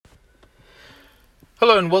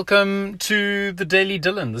Hello and welcome to the Daily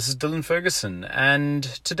Dylan. This is Dylan Ferguson, and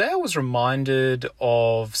today I was reminded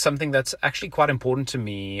of something that's actually quite important to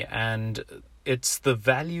me, and it's the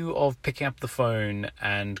value of picking up the phone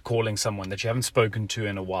and calling someone that you haven't spoken to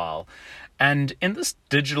in a while. And in this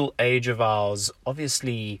digital age of ours,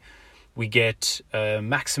 obviously we get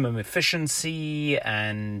maximum efficiency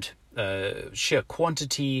and sheer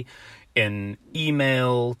quantity in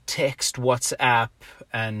email, text, WhatsApp,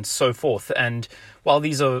 and so forth. And while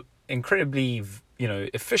these are incredibly,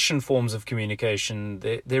 efficient forms of communication,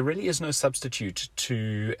 there really is no substitute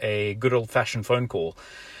to a good old-fashioned phone call.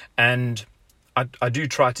 And I do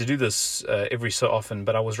try to do this every so often,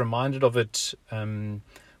 but I was reminded of it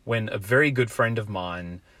when a very good friend of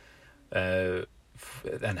mine, and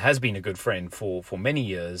has been a good friend for many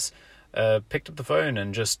years, picked up the phone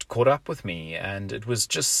and just caught up with me. And it was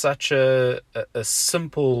just such a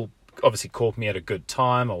simple, obviously caught me at a good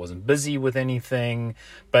time. I wasn't busy with anything.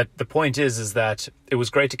 But the point is that it was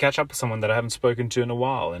great to catch up with someone that I haven't spoken to in a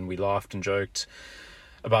while. And we laughed and joked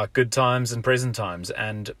about good times and present times.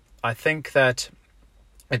 And I think that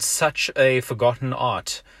it's such a forgotten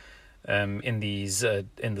art in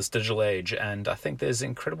this digital age, and I think there's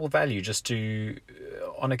incredible value just to,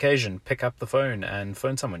 on occasion, pick up the phone and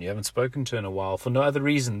phone someone you haven't spoken to in a while for no other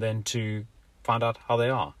reason than to find out how they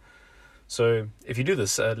are. So if you do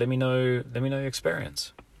this, let me know your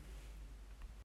experience.